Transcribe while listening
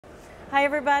Hi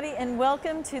everybody, and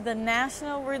welcome to the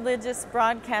National Religious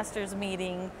Broadcasters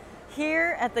meeting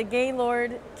here at the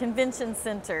Gaylord Convention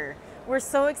Center. We're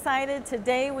so excited.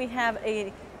 Today we have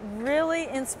a really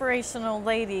inspirational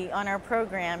lady on our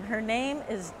program. Her name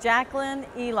is Jackelyn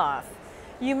Iloff.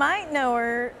 You might know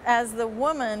her as the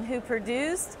woman who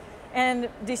produced and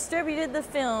distributed the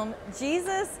film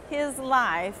Jesus, His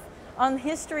Life on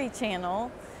History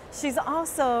Channel. She's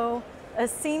also a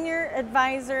senior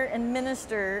advisor and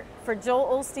minister for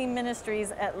Joel Osteen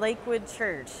Ministries at Lakewood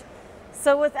Church.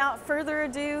 So without further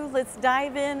ado, let's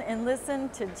dive in and listen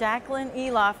to Jackelyn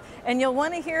Iloff. And you'll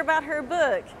want to hear about her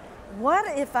book, What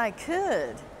If I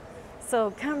Could?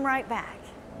 So come right back.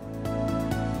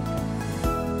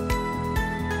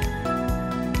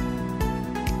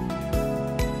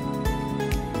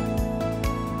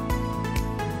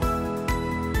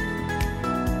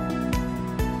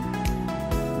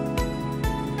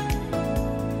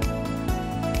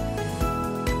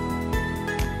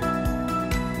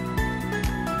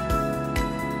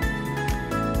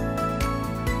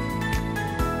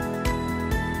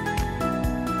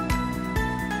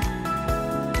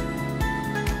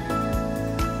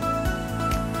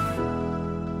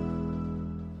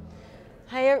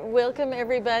 Hi, welcome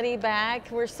everybody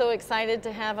back. We're so excited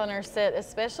to have on our set a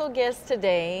special guest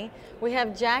today. We have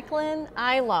Jackelyn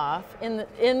Iloff.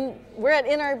 We're at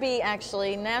NRB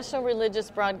actually, National Religious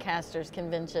Broadcasters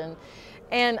Convention.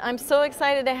 And I'm so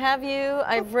excited to have you.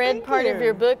 I've read part of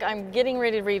your book. I'm getting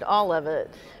ready to read all of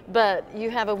it. But you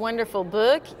have a wonderful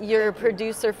book. You're a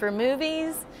producer for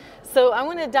movies. So I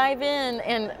want to dive in,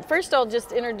 and first I'll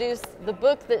just introduce the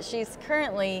book that she's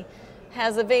currently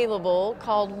has available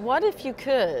called What If You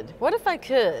Could? What If I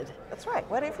Could? That's right,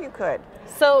 what if you could?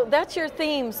 So that's your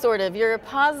theme, sort of. You're a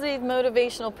positive,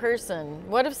 motivational person.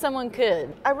 What if someone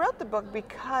could? I wrote the book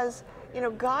because, you know,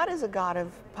 God is a God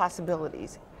of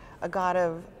possibilities, a God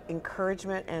of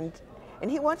encouragement, and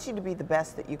He wants you to be the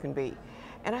best that you can be.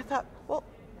 And I thought, well,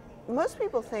 most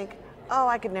people think, oh,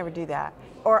 I could never do that,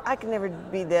 or I could never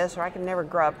be this, or I could never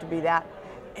grow up to be that.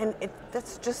 And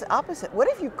that's just the opposite. What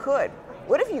if you could?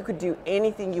 What if you could do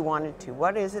anything you wanted to?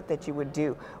 What is it that you would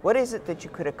do? What is it that you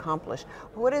could accomplish?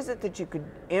 What is it that you could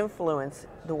influence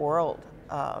the world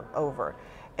over?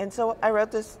 And so I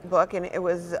wrote this book, and it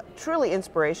was truly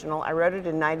inspirational. I wrote it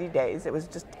in 90 days. It was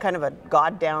just kind of a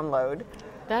God download.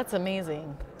 That's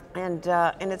amazing. And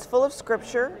it's full of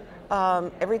scripture.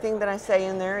 Everything that I say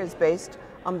in there is based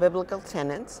on biblical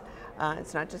tenets.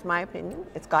 It's not just my opinion,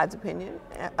 it's God's opinion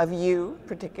of you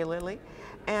particularly.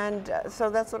 And so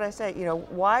that's what I say, you know,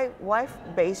 why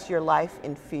base your life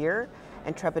in fear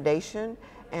and trepidation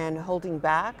and holding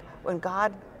back when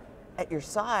God at your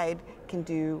side can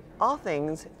do all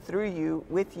things through you,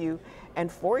 with you,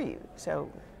 and for you?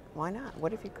 So why not?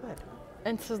 What if you could?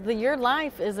 And so your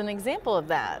life is an example of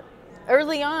that.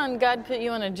 Early on, God put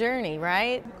you on a journey,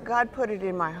 right? God put it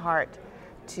in my heart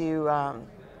to, I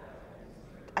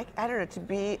don't know, to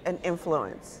be an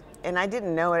influence. And I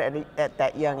didn't know it at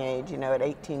that young age, you know, at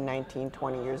 18, 19,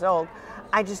 20 years old.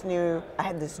 I just knew I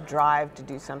had this drive to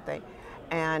do something.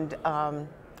 And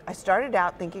I started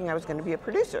out thinking I was going to be a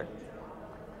producer.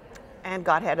 And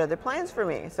God had other plans for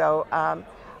me. So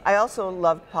I also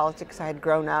loved politics. I had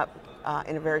grown up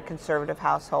in a very conservative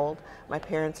household. My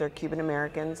parents are Cuban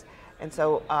Americans. And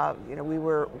so, you know, we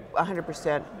were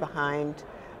 100% behind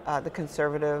the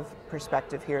conservative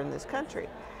perspective here in this country.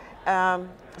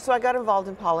 So I got involved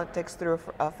in politics through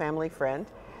a family friend,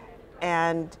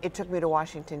 and it took me to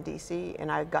Washington, D.C., and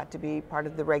I got to be part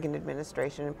of the Reagan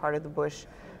administration and part of the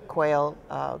Bush-Quayle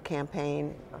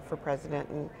campaign for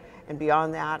president. And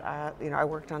beyond that, you know, I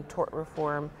worked on tort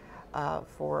reform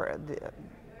for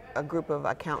a group of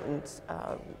accountants,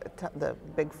 the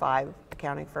big 5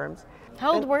 accounting firms.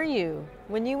 How old were you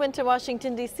when you went to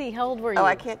Washington, D.C.? How old were you? Oh,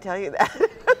 I can't tell you that.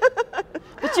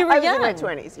 But you were young. I was in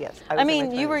my 20s, yes. I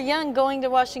mean, you were young going to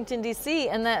Washington, D.C.,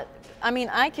 and that, I mean,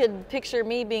 I could picture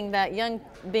me being that young,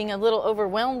 being a little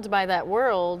overwhelmed by that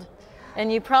world,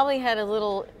 and you probably had a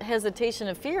little hesitation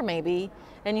of fear maybe,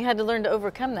 and you had to learn to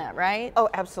overcome that, right? Oh,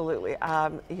 absolutely.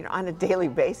 You know, on a daily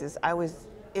basis, I was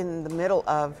in the middle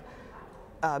of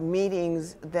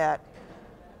meetings that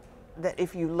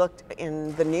if you looked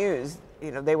in the news, you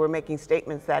know, they were making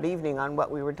statements that evening on what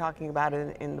we were talking about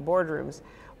in the boardrooms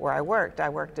where I worked. I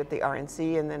worked at the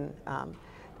RNC, and then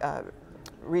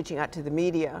reaching out to the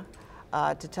media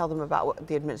to tell them about what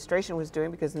the administration was doing,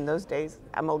 because in those days,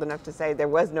 I'm old enough to say, there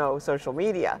was no social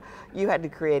media. You had to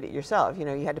create it yourself. You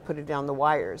know, you had to put it down the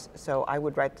wires. So I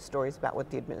would write the stories about what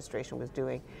the administration was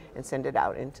doing and send it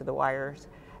out into the wires,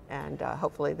 and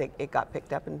hopefully it got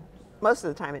picked up, and most of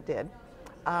the time it did.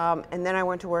 And then I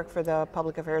went to work for the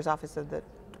Public Affairs Office of the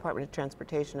Department of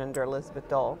Transportation under Elizabeth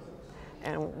Dole.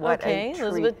 And what a treat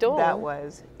Elizabeth Dole. that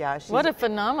was. Yeah, what a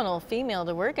phenomenal female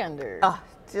to work under.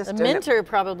 Just a mentor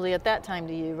probably at that time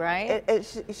to you, right?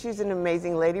 She's an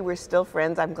amazing lady. We're still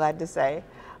friends, I'm glad to say.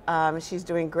 She's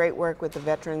doing great work with the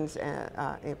veterans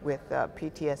with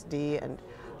PTSD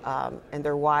and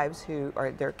their wives who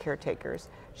are their caretakers.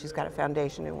 She's got a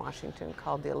foundation in Washington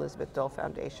called the Elizabeth Dole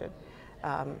Foundation.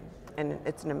 And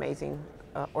it's an amazing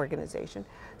organization.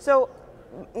 So,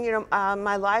 you know,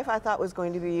 my life I thought was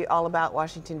going to be all about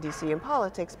Washington, D.C. and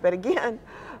politics, but again,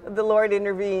 the Lord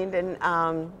intervened,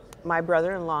 and my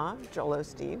brother-in-law, Joel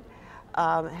Osteen,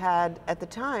 had, at the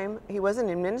time, he wasn't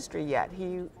in ministry yet.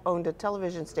 He owned a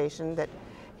television station that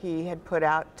he had put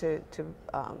out to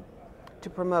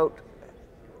promote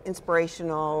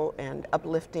inspirational and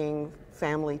uplifting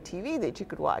family TV that you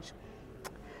could watch.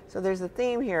 So there's a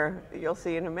theme here you'll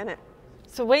see in a minute.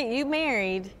 So wait, you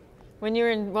married when you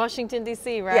were in Washington,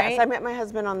 D.C., right? Yes, I met my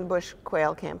husband on the Bush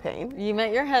quail campaign. You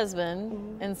met your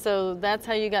husband, and so that's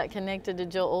how you got connected to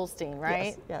Joel Osteen, right?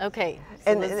 Yes, yes. Okay.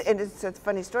 So and it's a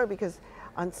funny story because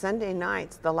on Sunday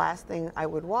nights, the last thing I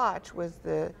would watch was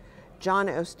the John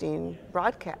Osteen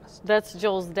broadcast. That's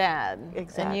Joel's dad.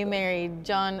 Exactly. And you married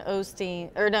John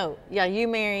Osteen, or no, yeah, you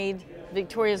married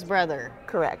Victoria's brother.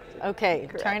 Correct. Okay,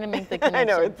 Correct. Trying to make the connection. I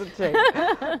know, it's a change.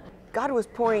 God was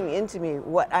pouring into me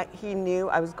what he knew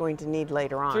I was going to need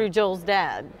later on. Through Joel's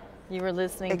dad. You were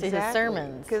listening to his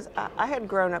sermons. Because I had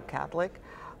grown up Catholic,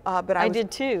 but I did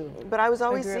too. But I was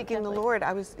always seeking the Lord.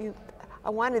 I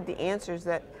wanted the answers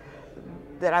that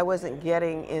I wasn't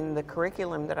getting in the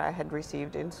curriculum that I had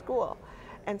received in school.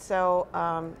 And so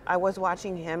I was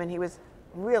watching him, and he was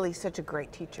really such a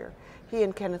great teacher. He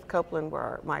and Kenneth Copeland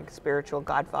were my spiritual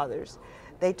godfathers.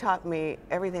 They taught me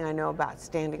everything I know about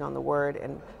standing on the Word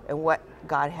and what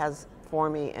God has for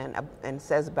me and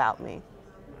says about me.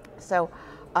 So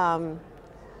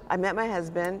I met my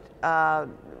husband.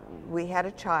 We had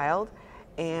a child,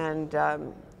 and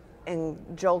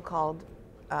Joel called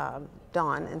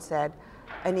Don and said,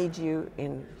 "I need you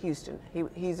in Houston."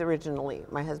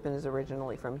 My husband is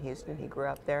originally from Houston. He grew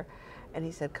up there, and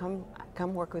he said, "Come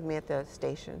work with me at the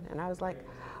station." And I was like,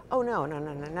 "Oh no.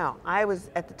 I was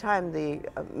at the time the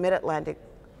Mid-Atlantic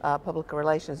Public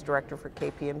Relations Director for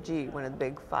KPMG, one of the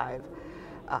big 5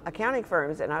 accounting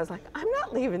firms, and I was like, I'm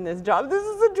not leaving this job. This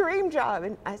is a dream job.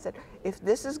 And I said, if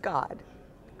this is God,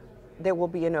 there will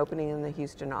be an opening in the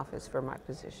Houston office for my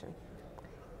position.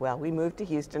 Well, we moved to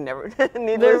Houston. There was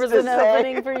an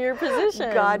opening for your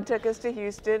position. God took us to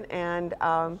Houston, and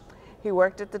he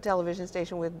worked at the television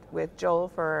station with Joel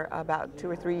for about 2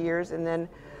 or 3 years, and then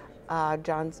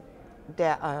Joel's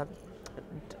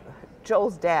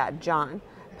dad, John,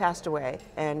 passed away,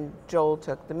 and Joel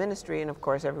took the ministry. And of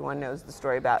course, everyone knows the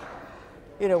story about,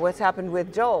 you know, what's happened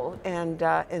with Joel and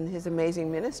his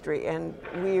amazing ministry. And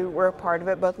we were a part of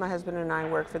it. Both my husband and I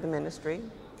work for the ministry,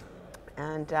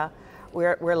 and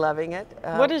we're loving it.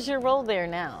 What is your role there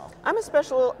now? I'm a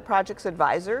special projects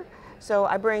advisor, so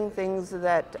I bring things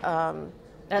that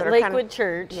at Lakewood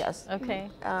Church. Yes.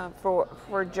 Okay.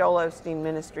 For Joel Osteen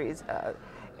Ministries,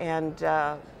 and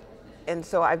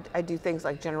so I do things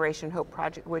like Generation Hope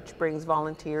Project, which brings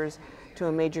volunteers to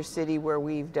a major city where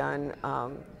we've done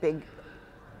big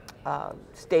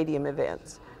stadium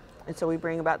events. And so we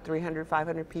bring about 300,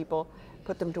 500 people,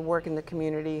 put them to work in the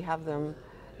community, have them,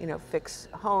 you know, fix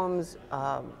homes,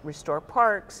 restore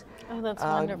parks. Oh, that's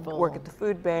wonderful. Work at the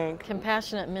food bank.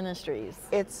 Compassionate Ministries.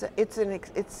 It's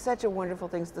such a wonderful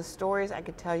thing. The stories I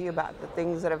could tell you about the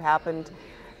things that have happened,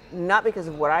 not because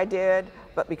of what I did,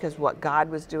 but because what God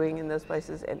was doing in those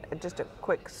places. And just a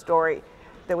quick story.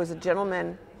 There was a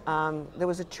gentleman, there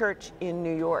was a church in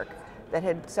New York that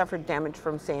had suffered damage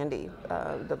from Sandy,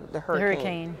 the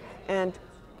hurricane.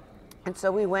 And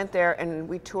so we went there and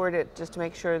we toured it just to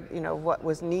make sure, you know, what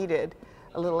was needed,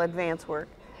 a little advance work.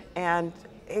 And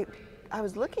I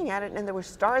was looking at it, and there were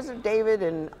Stars of David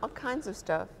and all kinds of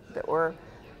stuff that were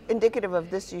indicative of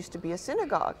this used to be a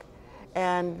synagogue.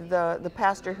 And the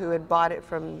pastor who had bought it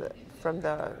from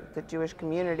the Jewish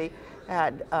community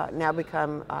had now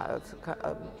become a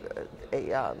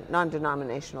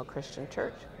non-denominational Christian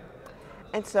church.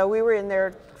 And so we were in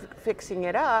there fixing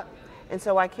it up, and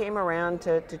so I came around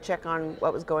to check on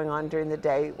what was going on during the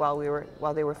day while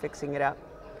they were fixing it up.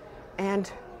 And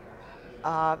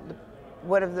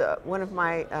one of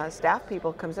my staff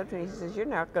people comes up to me and he says, "You're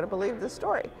not going to believe this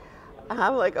story."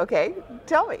 I'm like, "Okay,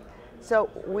 tell me." So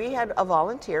we had a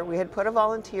volunteer. We had put a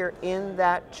volunteer in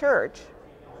that church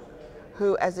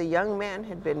who, as a young man,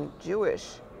 had been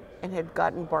Jewish and had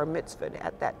gotten bar mitzvahed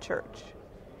at that church,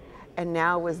 and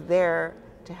now was there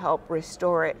to help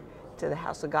restore it to the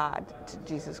house of God, to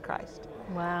Jesus Christ.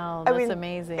 Wow, that's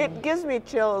amazing. It gives me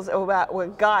chills about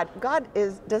what God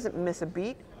doesn't miss a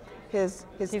beat. His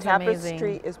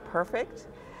tapestry amazing. is perfect.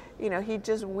 You know, he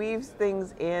just weaves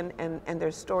things in, and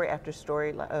there's story after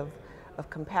story of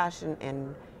compassion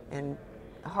and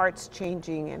hearts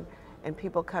changing and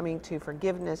people coming to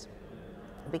forgiveness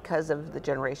because of the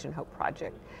Generation Hope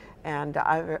Project. And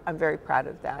I'm very proud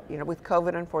of that. You know, with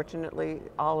COVID, unfortunately,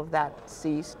 all of that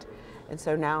ceased. And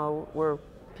so now we're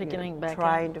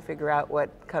trying to figure out what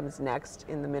comes next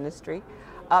in the ministry.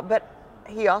 But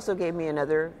he also gave me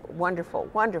another wonderful,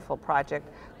 wonderful project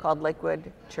called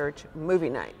Lakewood Church Movie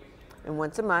Night. And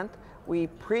once a month, we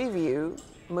preview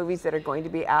movies that are going to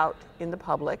be out in the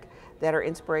public that are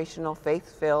inspirational,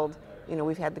 faith-filled. You know,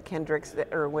 we've had the Kendricks,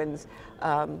 the Irwins.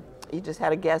 You just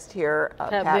had a guest here,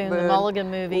 Pat Boone, the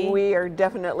Mulligan movie. We are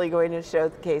definitely going to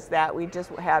showcase that. We just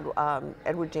had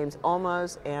Edward James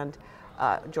Olmos and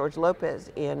George Lopez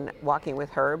in Walking with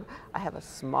Herb. I have a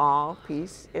small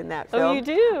piece in that film. Oh, you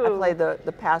do? I play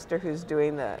the pastor who's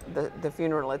doing the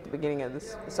funeral at the beginning of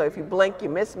this. So if you blink, you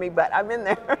miss me, but I'm in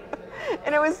there.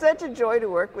 And it was such a joy to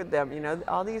work with them. You know,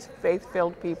 all these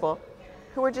faith-filled people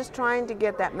who are just trying to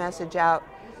get that message out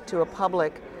to a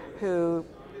public who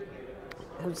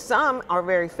some are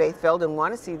very faith-filled and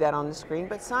want to see that on the screen,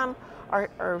 but some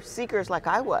are seekers like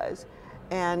I was.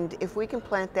 And if we can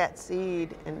plant that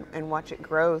seed and watch it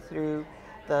grow through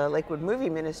the Lakewood Movie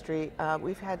Ministry,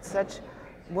 we've had such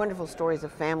wonderful stories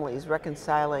of families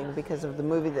reconciling because of the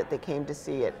movie that they came to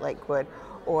see at Lakewood.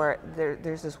 Or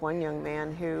there's this one young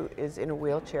man who is in a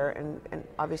wheelchair and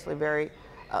obviously very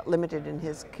limited in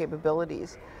his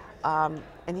capabilities. And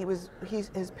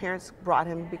his parents brought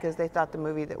him because they thought the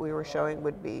movie that we were showing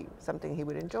would be something he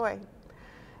would enjoy.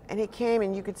 And he came,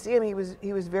 and you could see him.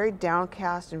 He was very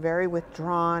downcast and very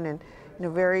withdrawn, and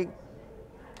very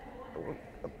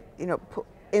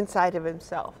inside of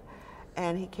himself.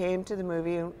 And he came to the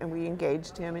movie, and we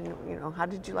engaged him. And how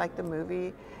did you like the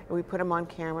movie? And we put him on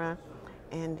camera,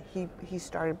 and he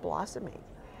started blossoming,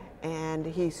 and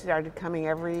he started coming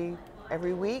every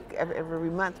week, every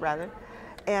month rather.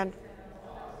 And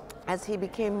as he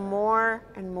became more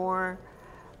and more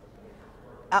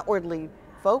outwardly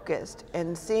focused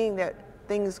and seeing that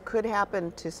things could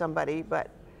happen to somebody,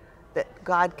 but that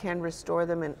God can restore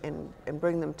them and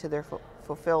bring them to their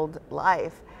fulfilled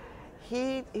life,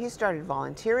 he started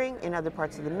volunteering in other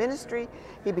parts of the ministry.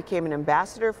 He became an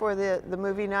ambassador for the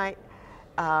movie night.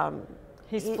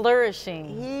 He's flourishing.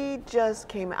 He just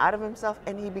came out of himself,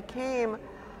 and he became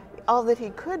all that he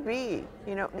could be.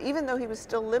 Even though he was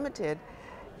still limited,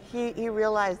 he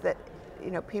realized that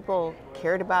people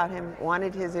cared about him,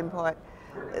 wanted his input,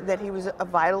 that he was a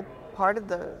vital part of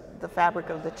the fabric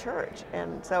of the church.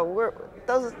 And so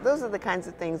those are the kinds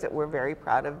of things that we're very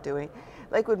proud of doing.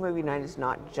 Lakewood Movie Night is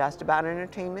not just about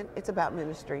entertainment; it's about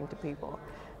ministering to people.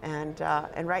 And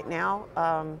right now,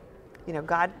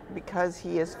 God, because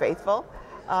He is faithful,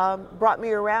 brought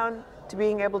me around to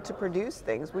being able to produce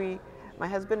things. My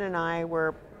husband and I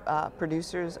were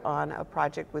producers on a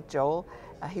project with Joel.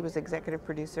 He was executive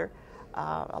producer,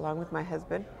 along with my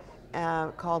husband,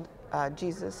 called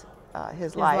Jesus,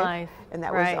 His Life. And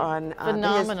that was on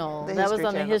phenomenal. The that was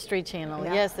on Channel. the History Channel.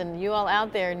 Yeah. Yes, and you all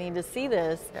out there need to see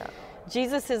this. Yeah.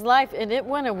 Jesus, His Life, and it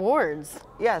won awards.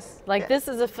 Yes. This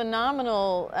is a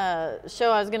phenomenal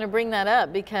show. I was going to bring that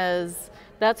up because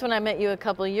that's when I met you a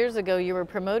couple of years ago. You were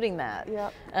promoting that.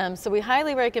 Yep. So we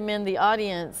highly recommend the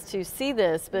audience to see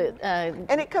this. But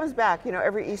and it comes back.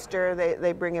 Every Easter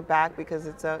they bring it back because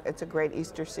it's a great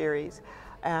Easter series.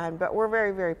 But we're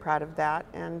very, very proud of that.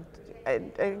 And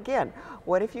again,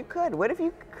 what if you could? What if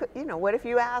you could? What if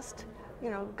you asked?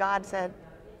 God said,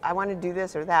 I want to do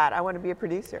this or that. I want to be a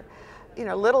producer.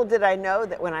 Little did I know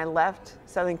that when I left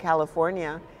Southern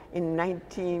California in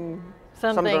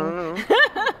 19-something,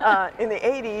 in the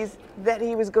 80s, that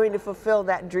He was going to fulfill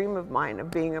that dream of mine of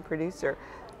being a producer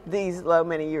these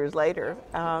many years later.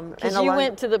 Because you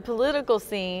went to the political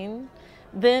scene,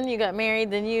 then you got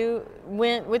married, then you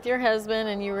went with your husband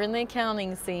and you were in the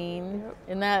accounting scene,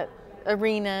 in that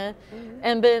arena,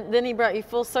 and then He brought you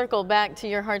full circle back to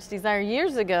your heart's desire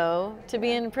years ago to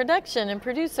be in production and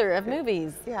producer of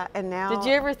movies. Yeah, and now... Did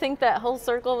you ever think that whole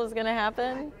circle was going to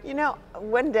happen?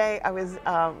 One day I was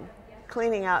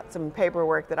cleaning out some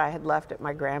paperwork that I had left at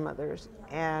my grandmother's,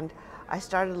 and I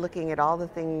started looking at all the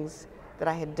things that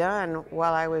I had done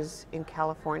while I was in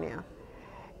California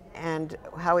and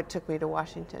how it took me to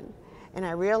Washington. And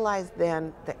I realized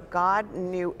then that God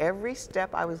knew every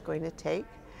step I was going to take.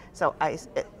 So I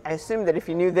assume that if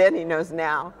He knew then, He knows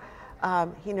now.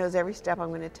 He knows every step I'm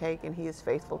going to take, and He is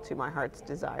faithful to my heart's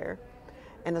desire.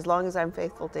 And as long as I'm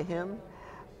faithful to Him,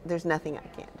 there's nothing I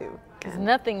can't do. Because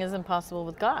nothing is impossible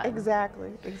with God.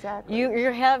 Exactly, exactly.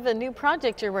 You have a new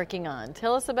project you're working on.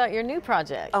 Tell us about your new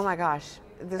project. Oh my gosh.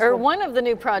 One of the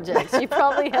new projects. You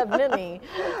probably have many.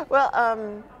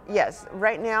 Well, yes.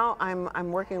 Right now,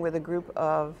 I'm working with a group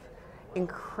of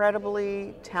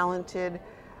incredibly talented,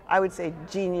 I would say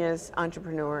genius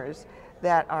entrepreneurs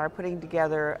that are putting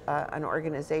together an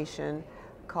organization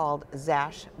called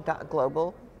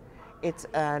Zash.global. It's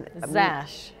an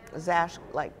Zash,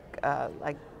 like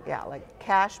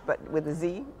cash, but with a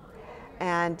Z.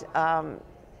 And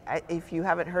if you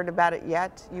haven't heard about it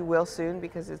yet, you will soon,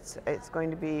 because it's going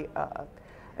to be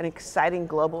an exciting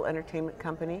global entertainment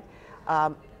company.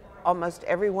 Almost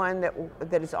everyone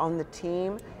that is on the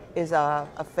team is a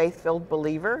faith-filled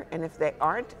believer, and if they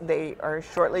aren't, they are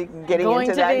shortly getting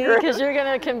into that group. Because you're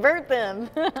going to convert them.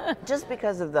 Just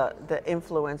because of the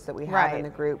influence that we have in the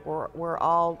group, we're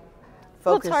all focused.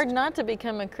 Well, it's hard not to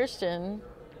become a Christian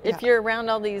if you're around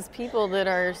all these people that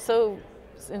are so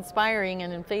inspiring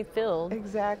and faith-filled.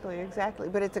 Exactly, exactly.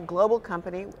 But it's a global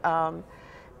company, and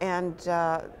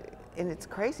it's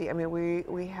crazy. I mean,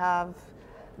 we have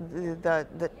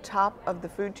the top of the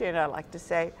food chain, I like to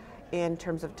say, in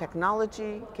terms of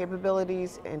technology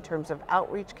capabilities, in terms of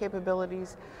outreach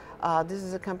capabilities. This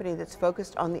is a company that's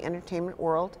focused on the entertainment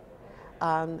world.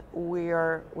 We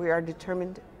are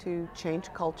determined to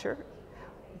change culture,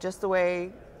 just the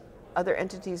way other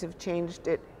entities have changed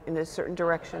it in a certain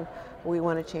direction. We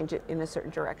want to change it in a certain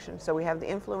direction. So we have the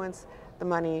influence, the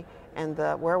money, and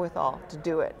the wherewithal to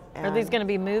do it. And are these going to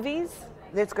be movies?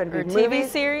 It's going to be TV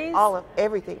series? All of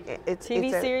everything. It's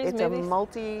series, it's movies?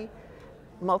 a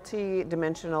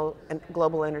multi-dimensional and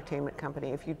global entertainment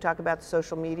company. If you talk about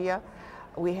social media,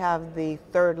 we have the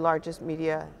third largest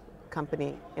media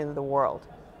company in the world.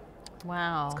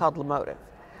 Wow. It's called Lakewood.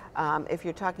 If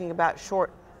you're talking about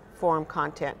short form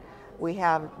content, we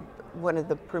have one of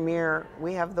the premier,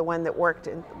 we have the one that worked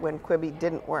when Quibi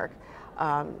didn't work,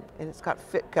 and it's called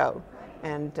Fitco.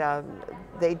 And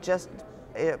they just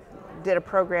did a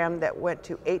program that went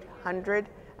to 800,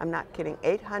 I'm not kidding,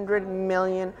 800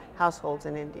 million households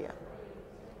in India.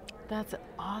 That's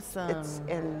awesome. It's,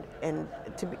 and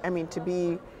to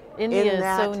be India in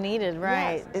that, is so needed,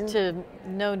 right? Yes, to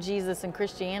know Jesus and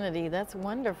Christianity, that's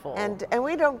wonderful. And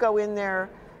we don't go in there,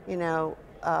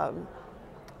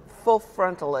 full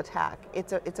frontal attack.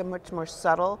 It's a much more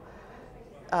subtle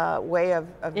way of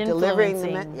delivering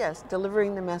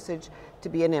delivering the message to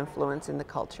be an influence in the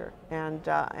culture. And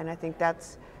I think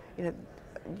that's,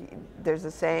 there's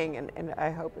a saying, and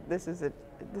I hope this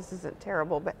isn't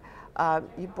terrible, but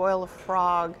you boil a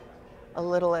frog a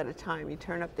little at a time. You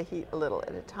turn up the heat a little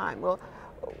at a time. Well,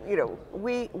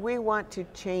 we want to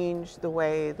change the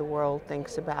way the world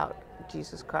thinks about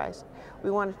Jesus Christ.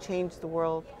 We want to change the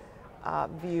world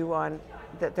view on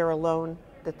that they're alone,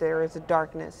 that there is a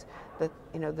darkness, that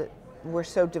that we're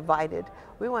so divided.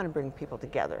 We want to bring people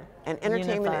together, and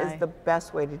entertainment is the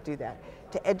best way to do that.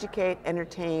 To educate,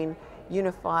 entertain,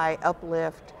 unify,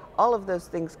 uplift, all of those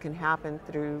things can happen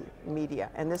through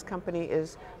media, and this company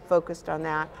is focused on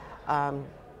that.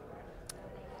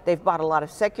 They've bought a lot of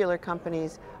secular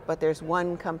companies, but there's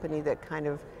one company that kind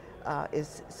of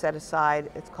is set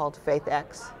aside. It's called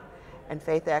FaithX, and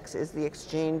FaithX is the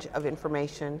exchange of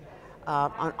information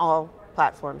on all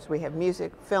platforms. We have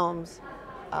music, films,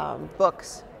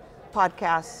 books,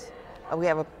 podcasts. We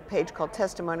have a page called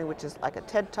Testimony, which is like a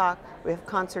TED Talk. We have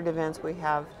concert events. We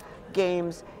have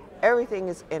games. Everything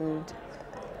is and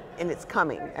it's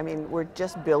coming. I mean, we're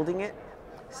just building it.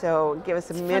 So give us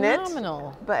a minute.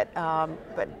 Phenomenal.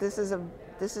 But this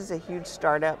is a huge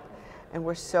startup, and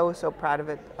we're so proud of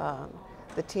it.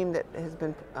 The team that has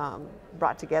been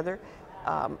brought together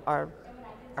are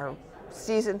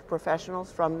seasoned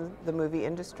professionals from the movie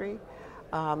industry,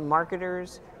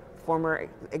 marketers, former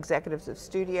executives of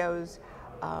studios.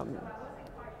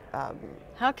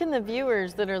 How can the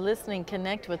viewers that are listening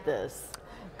connect with this?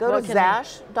 Go to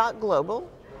Zash.global.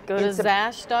 Go to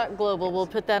Zash.global. We'll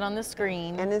put that on the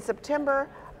screen. And in September,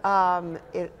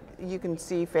 you can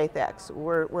see FaithX.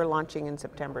 We're launching in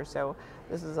September, so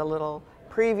this is a little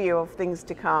preview of things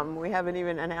to come. We haven't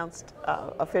even announced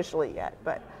officially yet,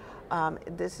 but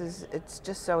it's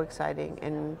just so exciting.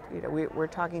 And we're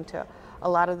talking to a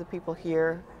lot of the people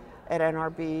here at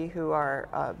NRB who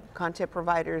are content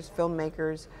providers,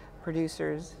 filmmakers,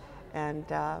 producers, and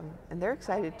they're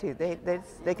excited too.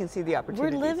 They can see the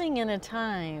opportunities. We're living in a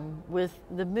time with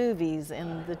the movies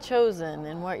and The Chosen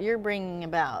and what you're bringing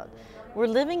about. We're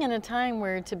living in a time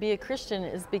where to be a Christian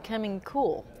is becoming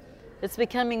cool. It's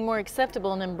becoming more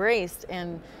acceptable and embraced,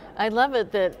 and I love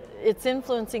it that it's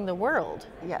influencing the world.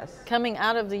 Yes. Coming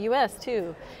out of the U.S.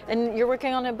 too. And you're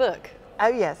working on a book. Oh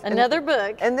yes. Another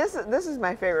book. And this is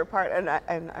my favorite part, and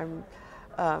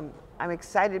I'm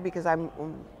excited because I'm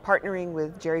partnering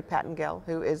with Jerry Pattengale,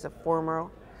 who is a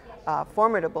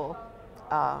formidable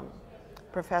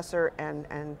professor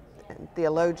and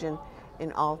theologian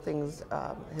in all things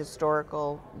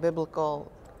historical,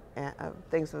 biblical,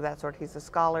 things of that sort. He's a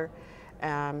scholar,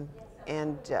 and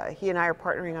he and I are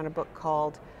partnering on a book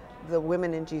called "The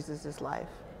Women in Jesus' Life."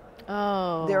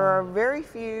 Oh. There are very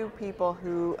few people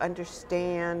who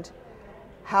understand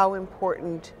how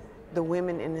important the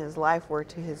women in his life were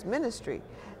to his ministry.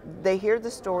 They hear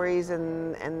the stories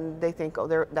and they think, oh,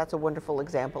 that's a wonderful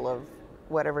example of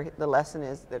whatever the lesson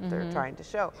is that they're trying to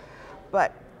show.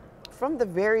 But from the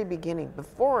very beginning,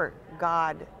 before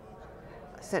God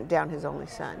sent down his only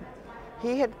son,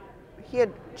 he had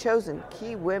chosen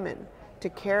key women to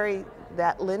carry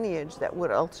that lineage that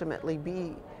would ultimately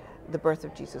be the birth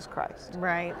of Jesus Christ.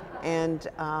 Right. And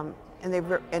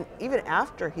even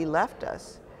after he left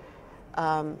us,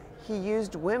 he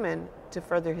used women to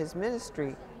further his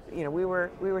ministry. You know, we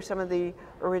were some of the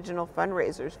original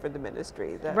fundraisers for the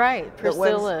ministry. Right.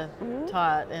 Priscilla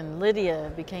taught, and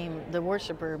Lydia became the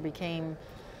worshiper.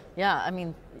 Yeah. I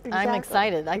mean, exactly. I'm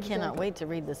excited. I cannot wait to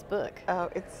read this book. Oh,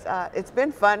 it's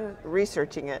been fun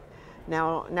researching it.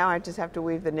 Now I just have to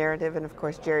weave the narrative, and of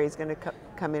course Jerry's going to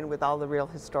come in with all the real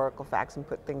historical facts and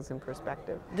put things in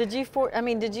perspective. Did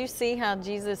you see how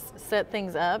Jesus set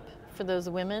things up for those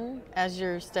women as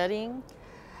you're studying?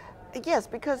 Yes,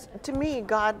 because to me,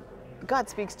 God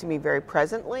speaks to me very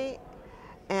presently,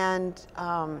 and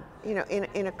you know,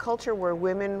 in a culture where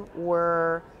women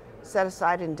were set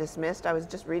aside and dismissed. I was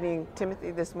just reading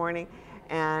Timothy this morning,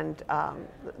 and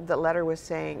the letter was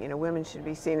saying, you know, women should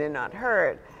be seen and not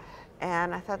heard.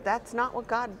 And I thought, that's not what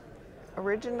God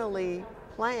originally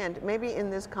planned. Maybe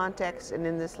in this context and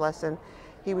in this lesson,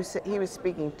 he was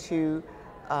speaking to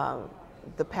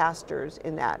the pastors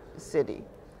in that city.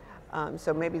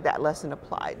 So maybe that lesson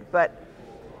applied. But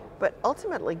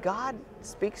ultimately, God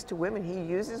speaks to women. He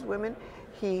uses women.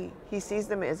 He sees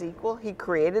them as equal. He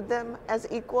created them as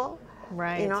equal.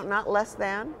 Right. You know, not less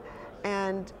than.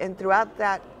 And throughout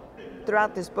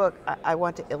this book, I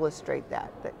want to illustrate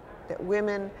that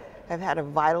women have had a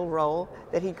vital role,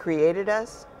 that he created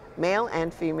us, male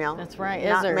and female. That's right.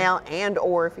 Not male and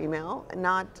or female,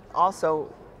 not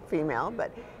also female,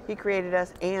 but he created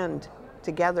us and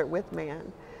together with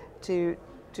man to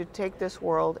take this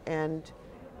world and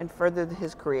further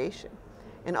his creation.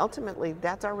 And ultimately,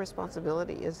 that's our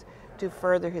responsibility, is to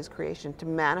further his creation, to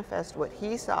manifest what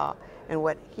he saw and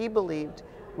what he believed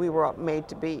we were made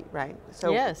to be, right?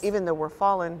 So yes. Even though we're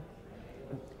fallen,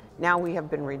 now we have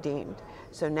been redeemed.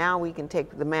 So now we can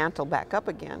take the mantle back up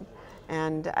again.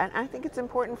 And I think it's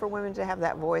important for women to have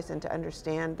that voice and to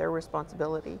understand their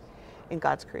responsibility in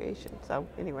God's creation. So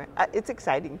anyway, it's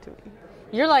exciting to me.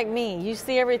 You're like me. You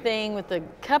see everything with the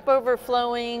cup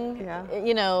overflowing. Yeah.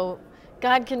 You know,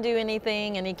 God can do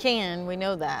anything, and he can. We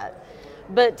know that.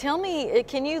 But tell me,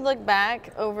 can you look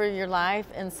back over your life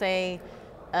and say,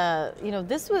 you know,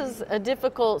 this was a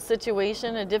difficult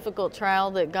situation, a difficult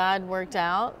trial that God worked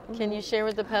out? Can you share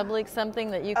with the public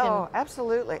something that you can? Oh,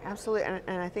 absolutely, absolutely.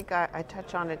 And I think I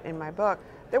touch on it in my book.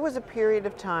 There was a period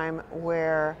of time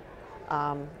where,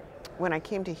 when I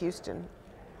came to Houston,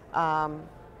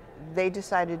 they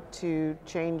decided to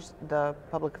change the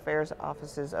public affairs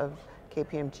offices of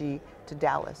KPMG to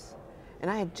Dallas. And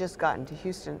I had just gotten to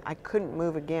Houston. I couldn't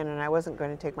move again, and I wasn't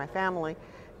going to take my family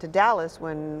to Dallas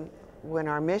when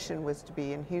our mission was to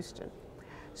be in Houston.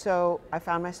 So I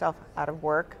found myself out of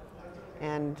work,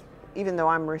 and even though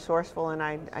I'm resourceful and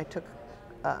I took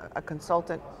a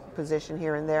consultant position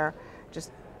here and there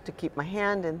just to keep my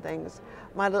hand in things,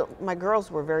 my girls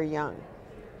were very young.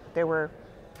 They were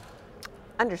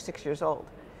under 6 years old.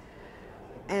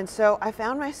 And so I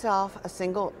found myself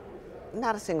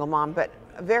not a single mom, but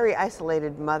a very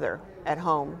isolated mother at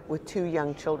home with 2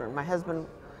 young children. My husband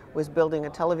was building a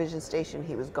television station.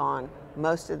 He was gone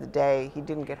most of the day. He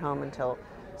didn't get home until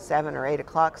 7 or 8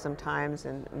 o'clock sometimes,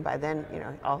 and by then, you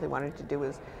know, all he wanted to do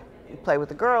was play with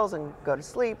the girls and go to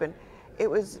sleep. And it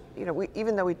was, you know,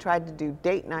 even though we tried to do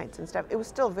date nights and stuff, it was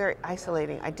still very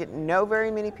isolating. I didn't know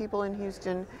very many people in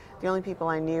Houston. The only people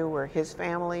I knew were his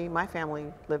family. My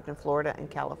family lived in Florida and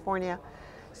California.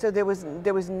 So there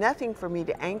was nothing for me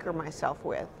to anchor myself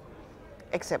with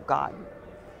except God.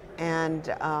 And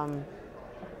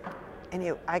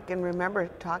I can remember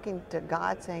talking to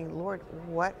God saying, Lord,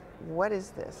 what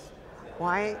is this?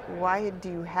 Why do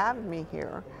you have me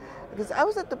here? because I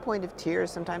was at the point of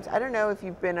tears sometimes. I don't know if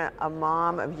you've been a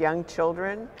mom of young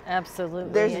children.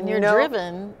 Absolutely. And you're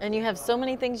driven, and you have so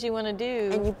many things you want to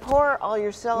do. And you pour all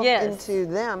yourself Yes. into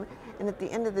them, and at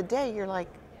the end of the day, you're like,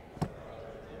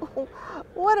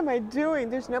 what am I doing?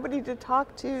 There's nobody to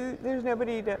talk to. There's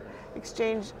nobody to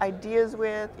exchange ideas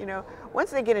with. You know,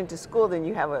 once they get into school, then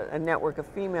you have a network of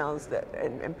females that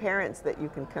and parents that you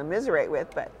can commiserate with.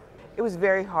 But it was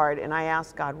very hard, and I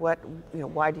asked God, why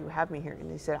do you have me here?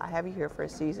 And He said, I have you here for a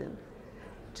season.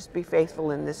 Just be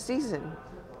faithful in this season.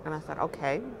 And I thought,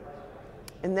 okay.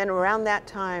 And then around that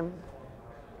time,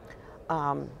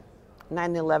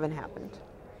 9/11 happened,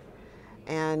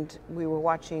 and we were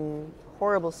watching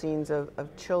horrible scenes of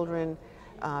children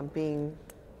being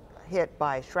hit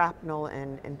by shrapnel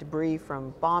and debris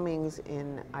from bombings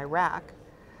in Iraq.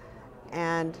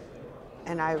 And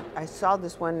I saw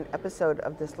this one episode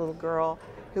of this little girl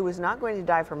who was not going to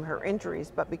die from her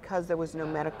injuries, but because there was no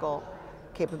medical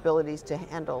capabilities to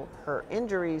handle her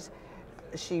injuries,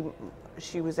 she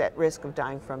was at risk of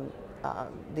dying from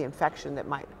the infection that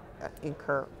might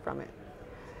incur from it.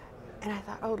 And I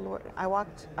thought, oh Lord, I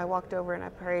walked over and I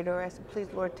prayed over. I said, please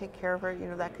Lord, take care of her. You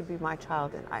know, that could be my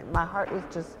child. And my heart was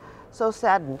just so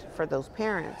saddened for those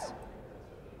parents.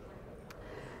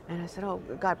 And I said, oh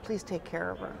God, please take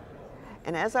care of her.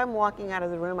 And as I'm walking out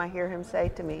of the room, I hear Him say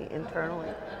to me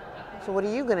internally, so what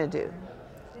are you going to do?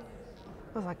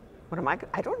 I was like, what am I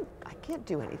can't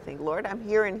do anything, Lord. I'm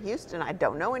here in Houston. I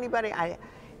don't know anybody.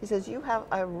 He says, you have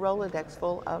a Rolodex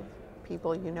full of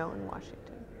people you know in Washington.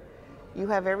 You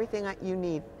have everything you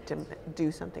need to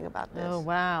do something about this. Oh,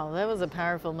 wow. That was a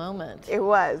powerful moment. It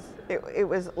was. It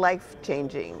was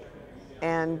life-changing.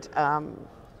 And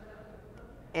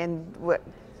what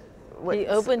He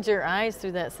opened your eyes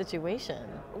through that situation.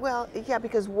 Well, yeah,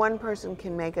 because one person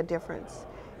can make a difference,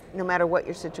 no matter what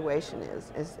your situation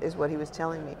is what He was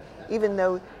telling me. Even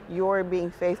though you're being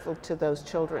faithful to those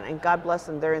children, and God bless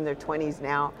them, they're in their 20s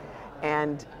now,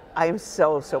 and I am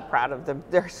so proud of them.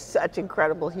 They're such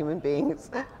incredible human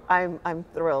beings. I'm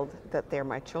thrilled that they're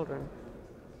my children.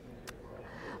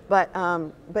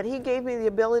 But He gave me the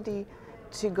ability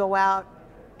to go out,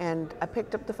 and I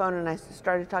picked up the phone and I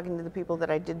started talking to the people that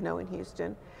I did know in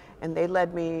Houston, and they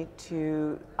led me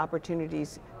to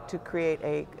opportunities to create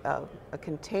a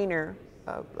container,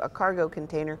 a cargo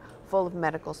container full of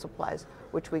medical supplies,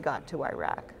 which we got to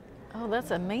Iraq. Oh,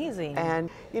 that's amazing. And,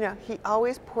 you know, He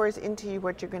always pours into you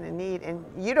what you're going to need, and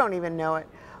you don't even know it,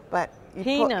 but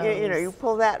He knows. You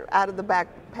pull that out of the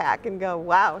backpack and go,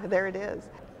 wow, there it is.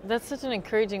 That's such an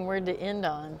encouraging word to end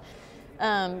on.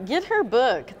 Get her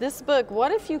book. This book,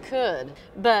 What If You Could?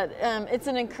 But it's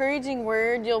an encouraging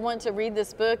word. You'll want to read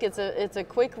this book. It's a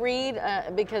quick read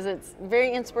because it's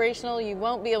very inspirational. You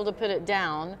won't be able to put it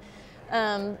down.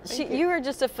 You are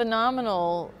just a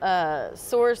phenomenal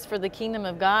source for the kingdom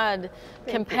of God,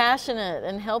 compassionate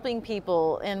and helping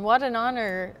people. And what an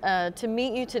honor to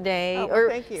meet you today,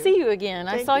 see you again.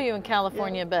 I saw you in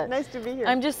California, but nice to be here.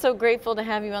 I'm just so grateful to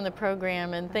have you on the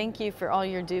program, and thank you for all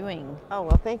you're doing. Oh,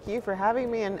 well, thank you for having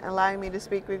me and allowing me to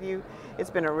speak with you. It's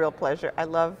been a real pleasure. I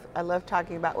love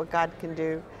talking about what God can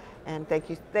do, and thank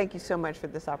you so much for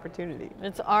this opportunity.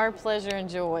 It's our pleasure and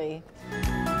joy.